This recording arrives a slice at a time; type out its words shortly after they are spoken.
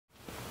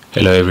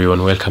Hello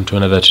everyone, welcome to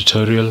another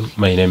tutorial.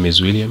 My name is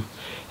William.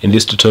 In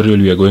this tutorial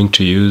we are going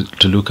to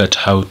look at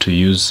how to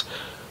use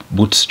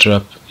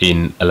Bootstrap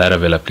in a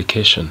Laravel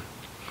application.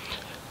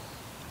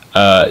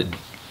 By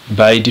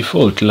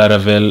default,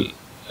 Laravel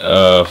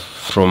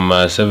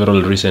from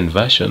several recent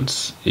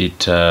versions,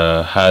 it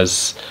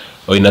has,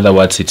 or in other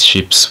words, it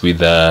ships with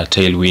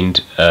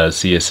Tailwind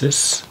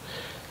CSS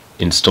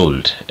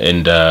installed,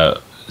 and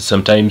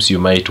sometimes you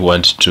might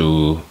want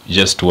to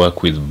just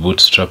work with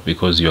Bootstrap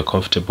because you're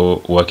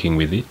comfortable working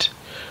with it,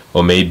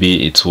 or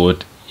maybe it's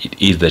what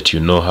it is that you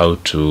know how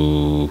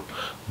to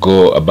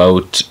go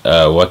about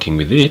working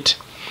with it.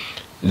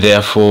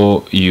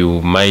 Therefore,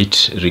 you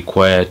might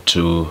require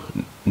to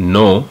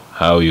know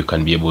how you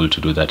can be able to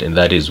do that, and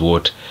that is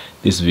what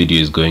this video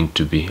is going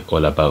to be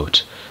all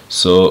about.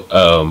 So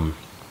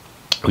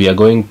we are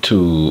going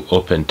to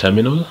open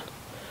terminal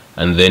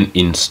and then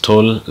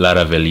install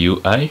Laravel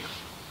UI.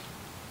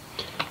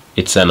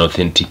 It's an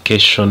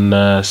authentication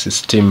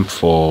system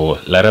for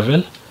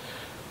Laravel,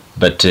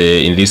 but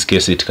in this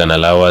case it can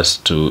allow us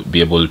to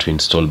be able to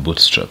install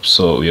Bootstrap.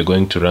 So we are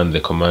going to run the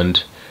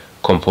command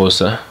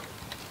composer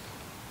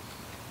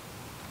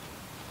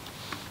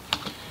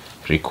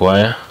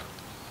require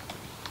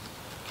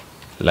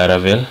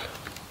Laravel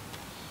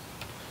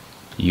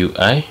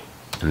UI,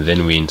 and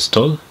then we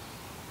install.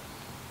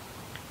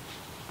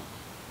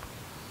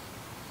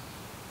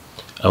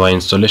 Our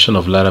installation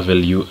of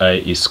Laravel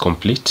UI is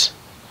complete,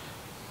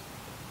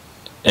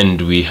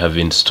 and we have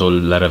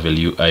installed Laravel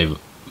UI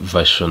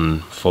version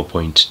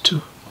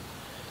 4.2.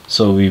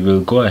 So we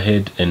will go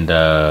ahead and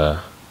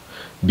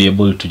be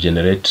able to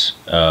generate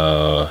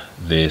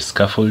the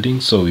scaffolding.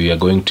 So we are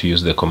going to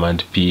use the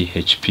command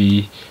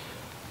php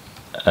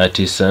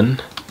artisan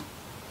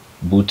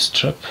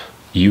bootstrap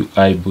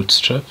UI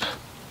bootstrap.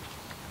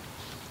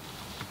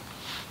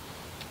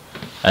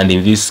 And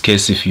in this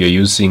case, if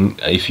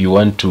you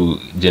want to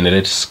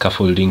generate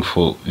scaffolding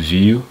for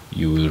Vue,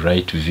 you will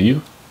write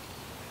Vue.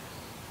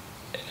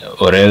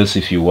 Or else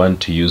if you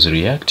want to use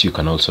React, you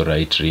can also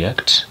write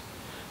React,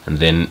 and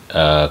then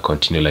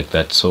continue like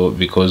that. So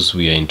because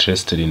we are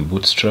interested in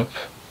Bootstrap,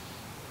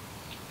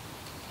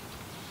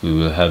 we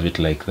will have it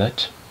like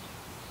that.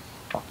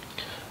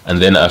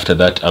 And then after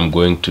that, I'm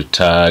going to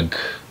tag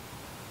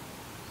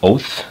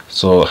auth,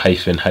 so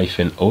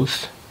 --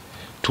 auth,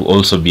 to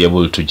also be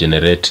able to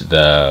generate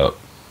the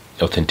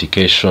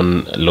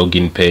authentication,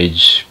 login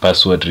page,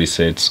 password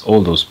resets,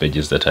 all those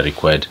pages that are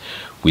required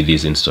with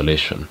this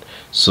installation.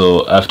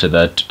 So after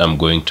that, I'm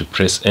going to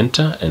press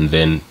enter and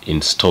then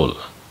install.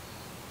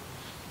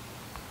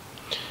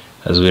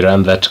 As we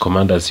run that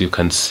command, as you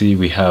can see,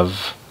 we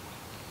have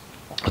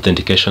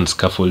authentication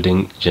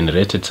scaffolding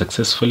generated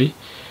successfully,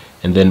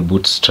 and then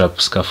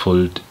Bootstrap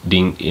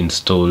scaffolding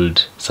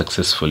installed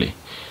successfully.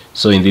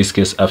 So in this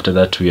case, after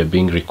that, we are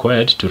being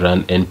required to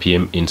run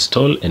npm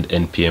install and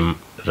npm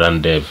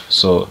run dev.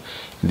 So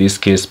in this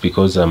case,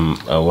 because I'm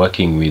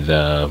working with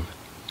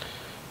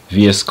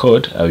VS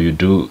Code, I will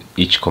do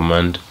each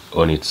command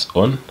on its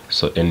own.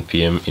 So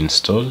npm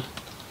install,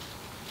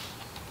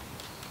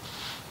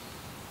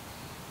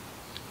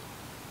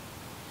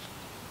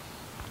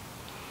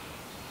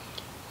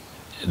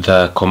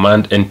 the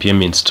command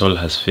npm install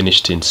has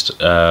finished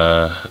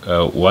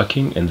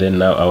working, and then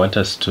now I want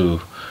us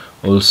to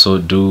also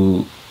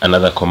do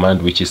another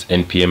command, which is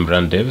npm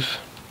run dev,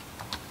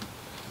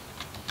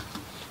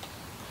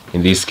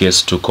 in this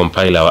case to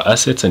compile our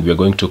assets, and we are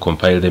going to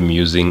compile them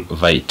using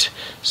Vite.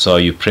 So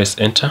you press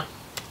enter,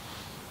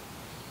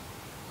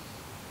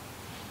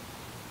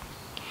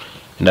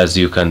 and as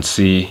you can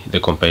see,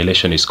 the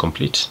compilation is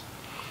complete,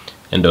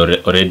 and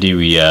already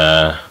we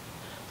are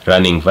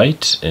running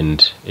Vite,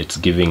 and it's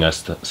giving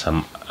us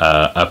some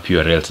app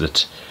URLs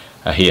that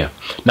are here.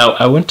 Now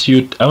I want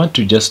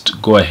to just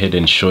go ahead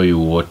and show you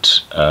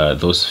what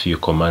those few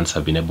commands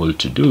have been able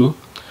to do.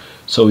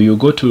 So you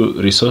go to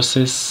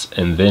resources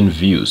and then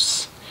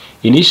views.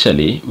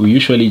 Initially, we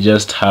usually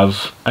just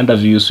have, under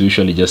views, we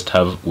usually just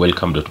have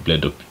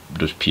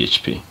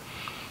welcome.blade.php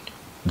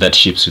that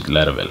ships with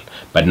Laravel.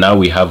 But now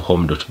we have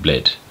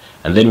home.blade,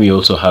 and then we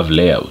also have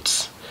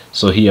layouts.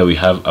 So here we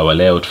have our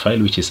layout file,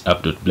 which is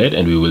app.blade,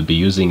 and we will be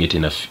using it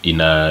in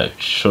a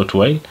short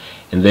while.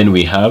 And then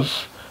we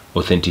have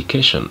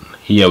authentication.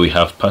 Here we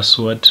have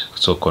password,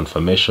 so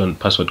confirmation,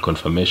 password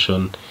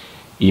confirmation,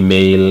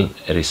 email,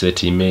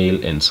 reset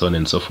email, and so on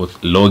and so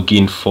forth,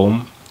 login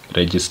form,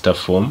 register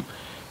form,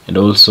 and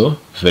also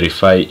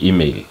verify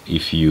email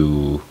if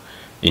you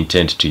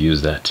intend to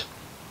use that.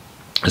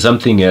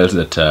 Something else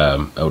that I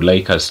would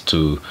like us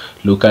to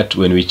look at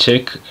when we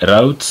check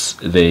routes,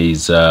 there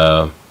is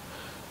yes,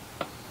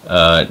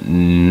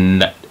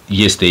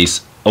 there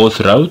is auth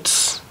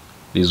routes,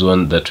 this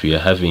one that we are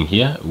having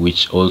here,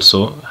 which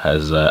also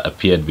has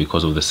appeared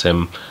because of the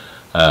same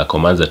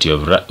commands that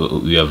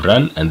we have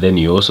run. And then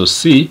you also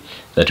see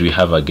that we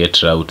have a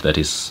get route that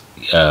is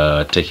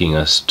taking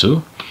us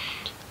to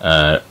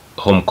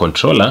home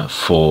controller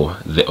for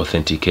the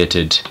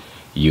authenticated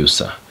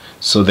user.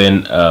 So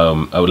then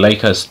I would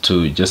like us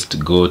to just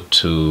go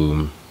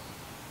to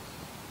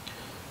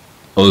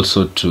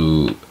also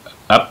to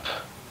app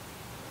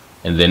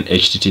and then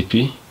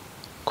HTTP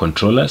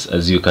controllers.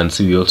 As you can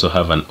see, we also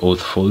have an auth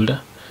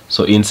folder.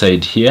 So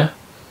inside here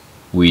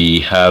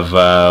we have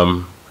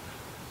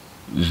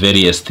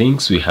various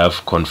things. We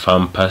have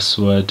confirm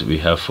password, we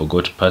have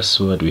forgot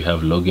password, we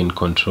have login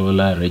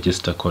controller,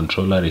 register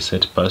controller,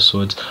 reset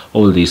passwords,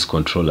 all these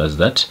controllers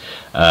that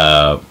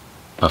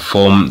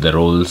perform the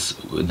roles,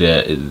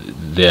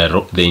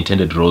 the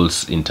intended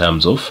roles in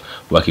terms of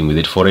working with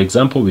it. For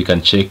example, we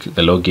can check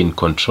the login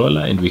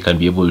controller and we can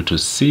be able to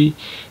see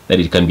that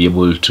it can be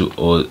able to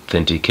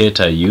authenticate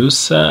a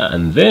user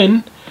and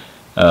then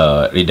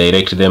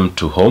redirect them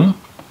to home.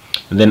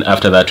 And then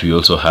after that, we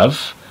also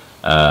have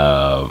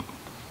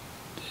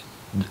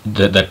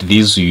that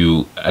these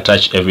you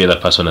attach every other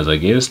person as a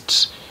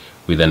guest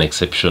with an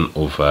exception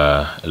of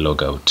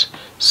logout.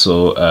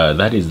 So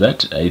that is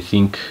that. I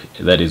think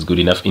that is good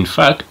enough. In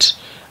fact,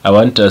 I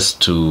want us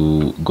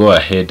to go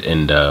ahead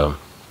and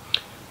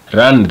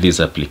run this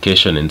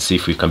application and see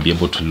if we can be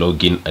able to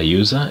log in a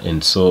user.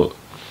 And so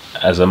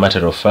as a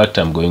matter of fact,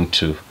 I'm going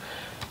to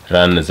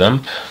run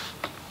XAMPP.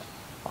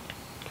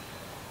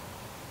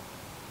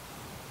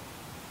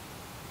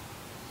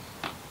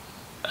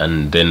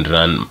 And then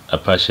run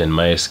Apache and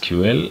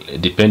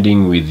MySQL.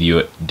 Depending with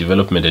your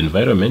development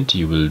environment,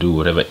 you will do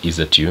whatever is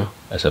that you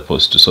are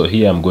supposed to. So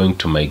here I'm going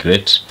to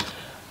migrate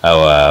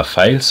our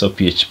file. So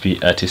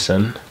PHP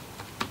artisan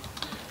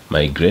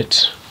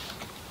migrate.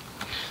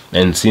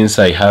 And since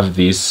I have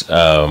this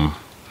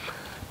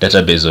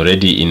database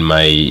already in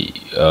my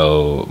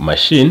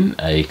machine,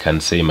 I can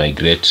say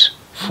migrate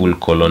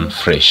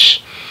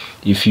 :fresh.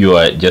 If you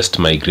are just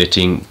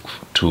migrating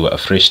to a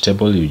fresh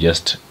table, you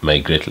just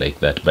migrate like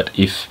that. But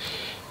if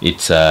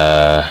it's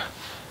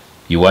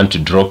you want to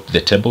drop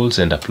the tables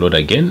and upload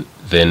again,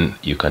 then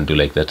you can do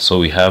like that. So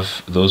we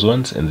have those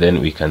ones, and then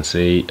we can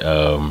say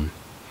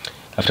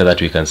after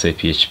that we can say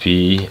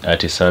PHP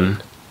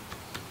artisan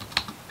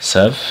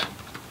serve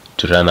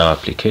to run our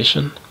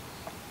application.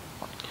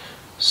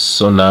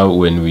 So now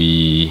when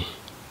we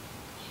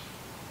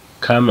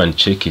come and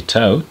check it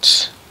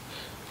out,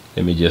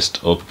 let me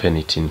just open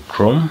it in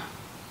Chrome.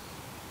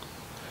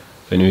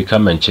 When we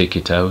come and check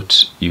it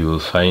out, you will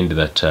find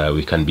that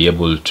we can be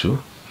able to,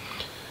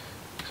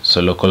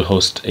 so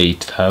localhost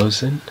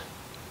 8000,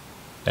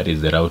 that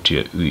is the route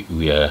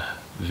we are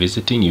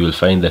visiting. You will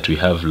find that we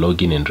have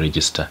login and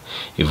register.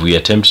 If we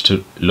attempt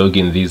to log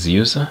in this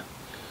user,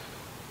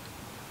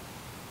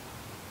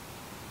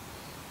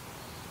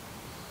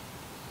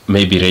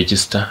 maybe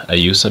register a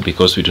user,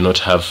 because we do not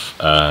have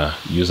a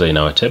user in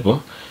our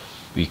table,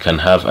 we can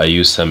have a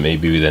user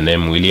maybe with the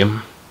name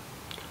William,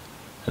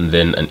 and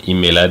then an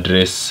email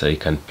address. I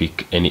can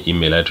pick any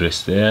email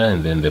address there,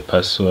 and then the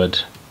password.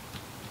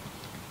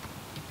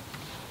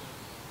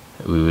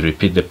 We will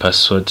repeat the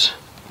password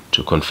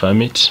to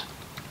confirm it.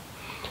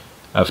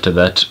 After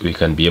that, we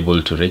can be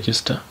able to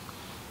register,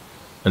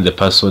 and the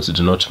passwords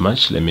do not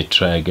match. Let me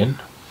try again.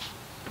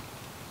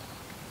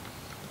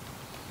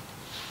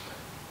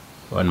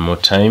 One more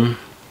time.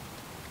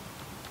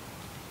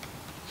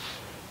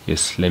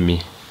 Yes, let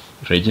me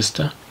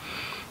register.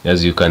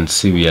 As you can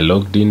see, we are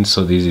logged in.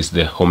 So this is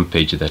the home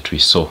page that we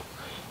saw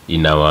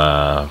in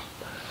our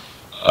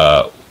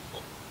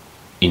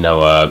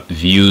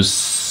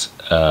views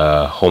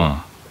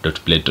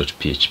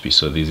home.blade.php.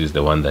 So this is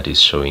the one that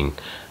is showing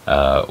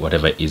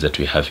whatever it is that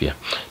we have here.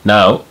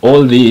 Now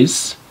all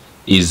this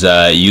is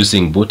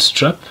using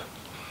Bootstrap,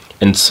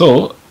 and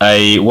so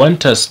I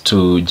want us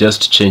to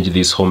just change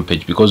this home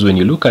page, because when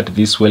you look at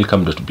this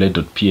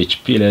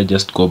welcome.blade.php, let's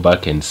just go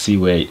back and see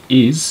where it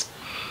is.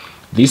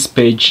 This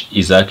page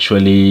is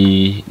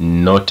actually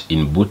not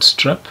in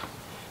Bootstrap.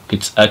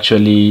 It's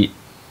actually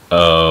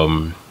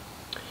in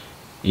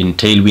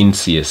Tailwind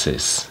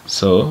CSS.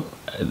 So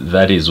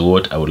that is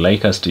what I would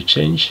like us to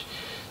change.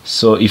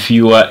 So if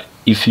you are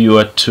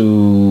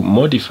to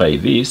modify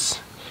this,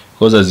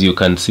 because as you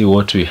can see,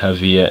 what we have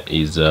here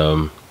is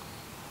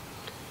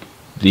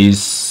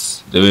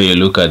this, the way you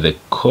look at the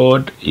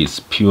code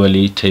is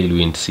purely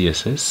Tailwind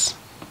CSS.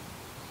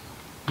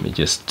 Let me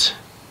just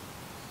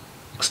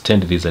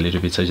extend this a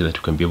little bit such that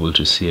you can be able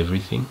to see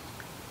everything.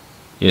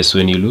 Yes,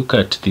 when you look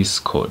at this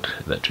code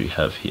that we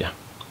have here,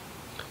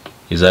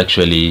 is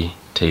actually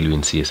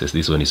Tailwind CSS.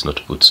 This one is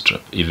not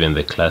Bootstrap. Even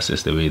the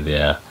classes, the way they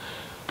are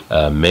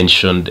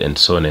mentioned and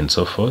so on and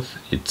so forth,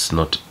 it's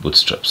not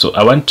Bootstrap. So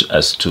I want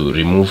us to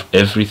remove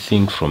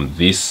everything from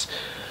this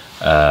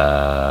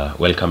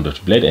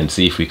welcome.blade and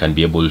see if we can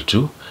be able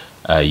to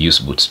use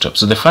Bootstrap.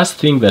 So the first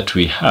thing that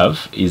we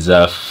have is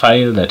a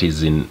file that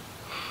is in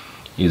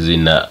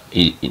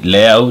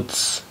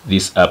layouts,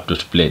 this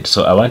app.blade.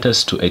 So I want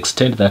us to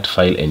extend that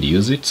file and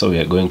use it. So we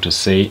are going to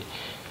say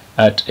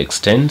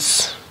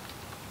 @extends,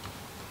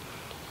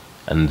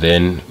 and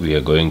then we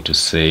are going to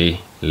say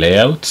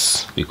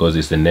layouts, because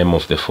it's the name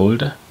of the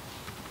folder,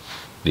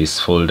 this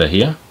folder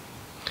here.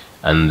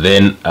 And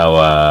then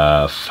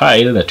our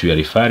file that we are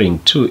referring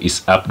to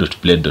is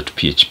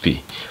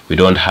app.blade.php. We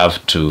don't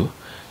have to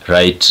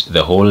write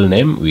the whole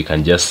name. We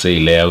can just say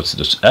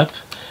layouts.app,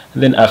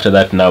 And then after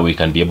that, now we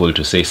can be able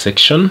to say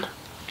section,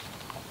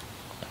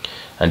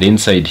 and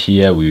inside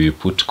here we will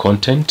put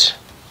content,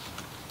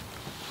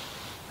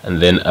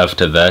 and then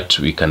after that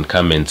we can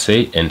come and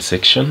say end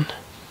section.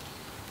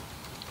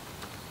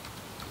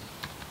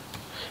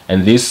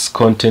 And this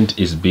content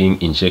is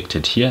being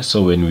injected here.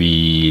 So when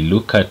we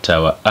look at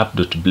our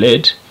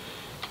app.blade,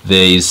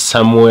 there is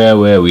somewhere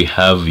where we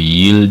have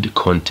yield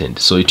content.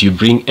 So it will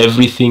bring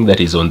everything that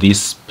is on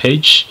this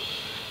page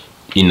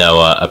in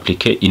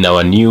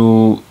our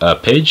new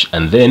page,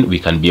 and then we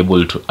can be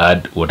able to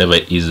add whatever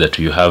it is that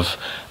you have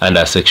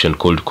under a section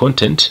called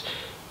content,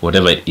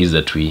 whatever it is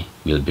that we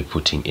will be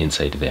putting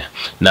inside there.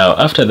 Now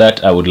after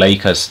that, I would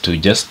like us to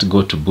just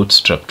go to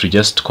Bootstrap to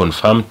just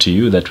confirm to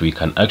you that we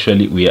are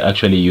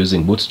actually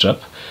using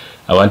Bootstrap.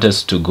 I want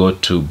us to go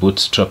to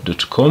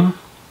bootstrap.com,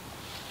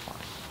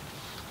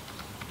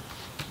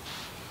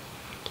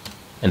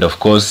 and of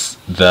course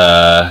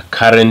the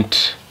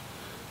current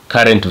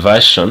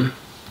version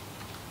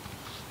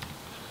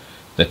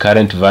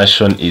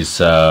is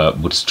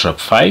Bootstrap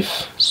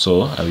 5.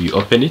 So I will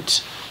open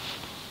it,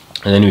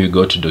 and then we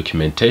go to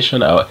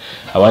documentation. I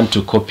want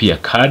to copy a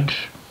card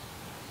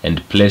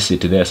and place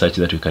it there such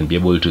that we can be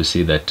able to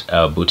see that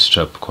our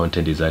Bootstrap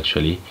content is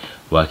actually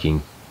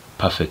working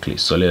perfectly.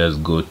 So let us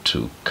go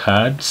to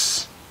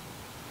cards.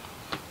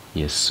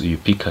 Yes, you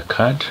pick a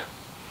card,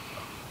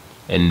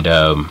 and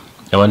I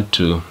want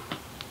to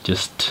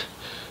just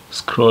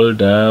scroll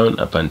down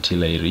up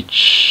until I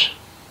reach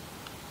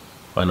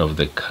one of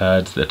the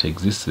cards that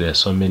exists. There are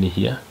so many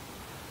here.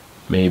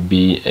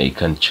 Maybe I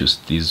can choose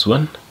this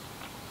one.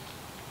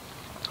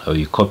 I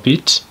will copy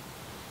it.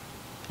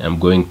 I'm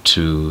going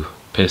to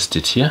paste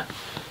it here,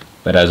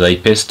 but as I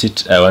paste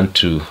it, I want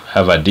to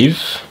have a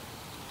div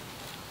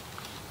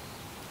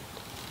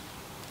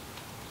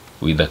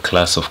with a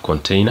class of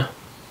container,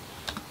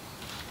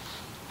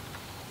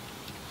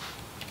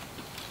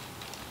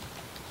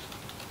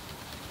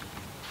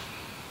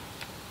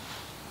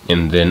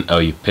 and then I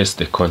will paste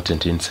the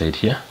content inside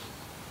here.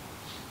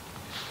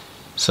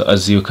 So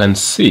as you can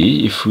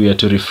see, if we are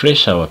to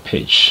refresh our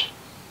page,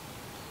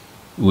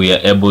 we are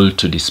able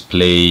to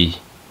display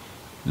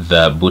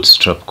the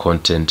Bootstrap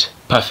content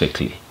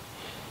perfectly.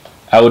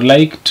 I would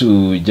like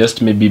to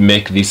just maybe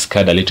make this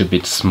card a little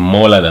bit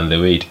smaller than the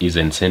way it is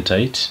and center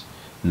it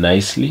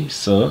nicely.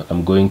 So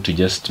I'm going to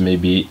just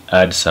maybe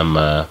add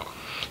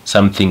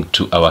something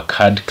to our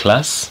card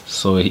class.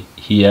 So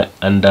here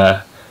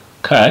under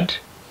card,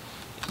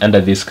 under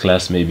this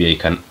class, maybe I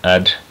can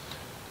add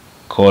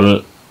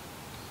col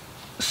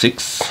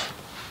 6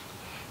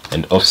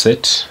 and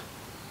offset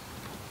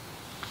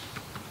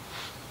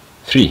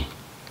 3,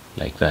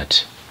 like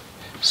that.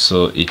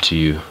 So it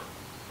will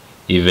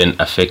even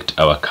affect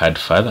our card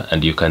further,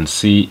 and you can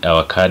see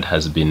our card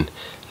has been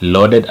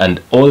loaded,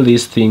 and all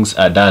these things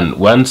are done.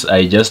 Once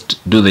I just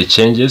do the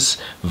changes,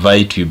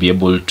 Vite will be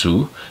able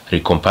to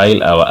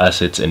recompile our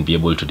assets and be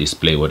able to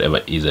display whatever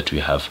it is that we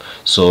have.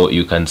 So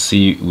you can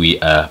see we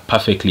are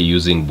perfectly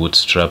using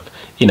Bootstrap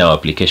in our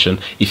application.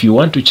 If you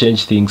want to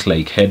change things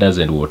like headers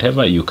and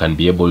whatever, you can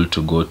be able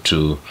to go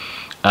to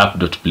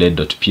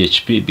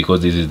app.blade.php,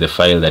 because this is the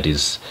file that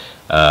is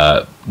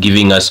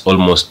giving us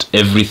almost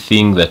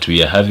everything that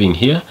we are having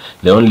here.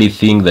 The only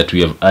thing that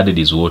we have added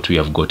is what we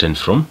have gotten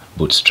from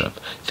Bootstrap.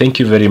 Thank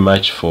you very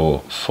much for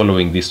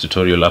following this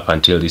tutorial up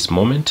until this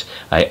moment.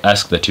 I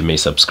ask that you may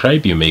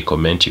subscribe, you may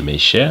comment, you may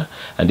share,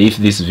 and if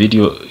this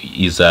video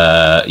is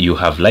you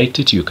have liked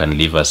it, you can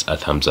leave us a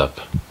thumbs up.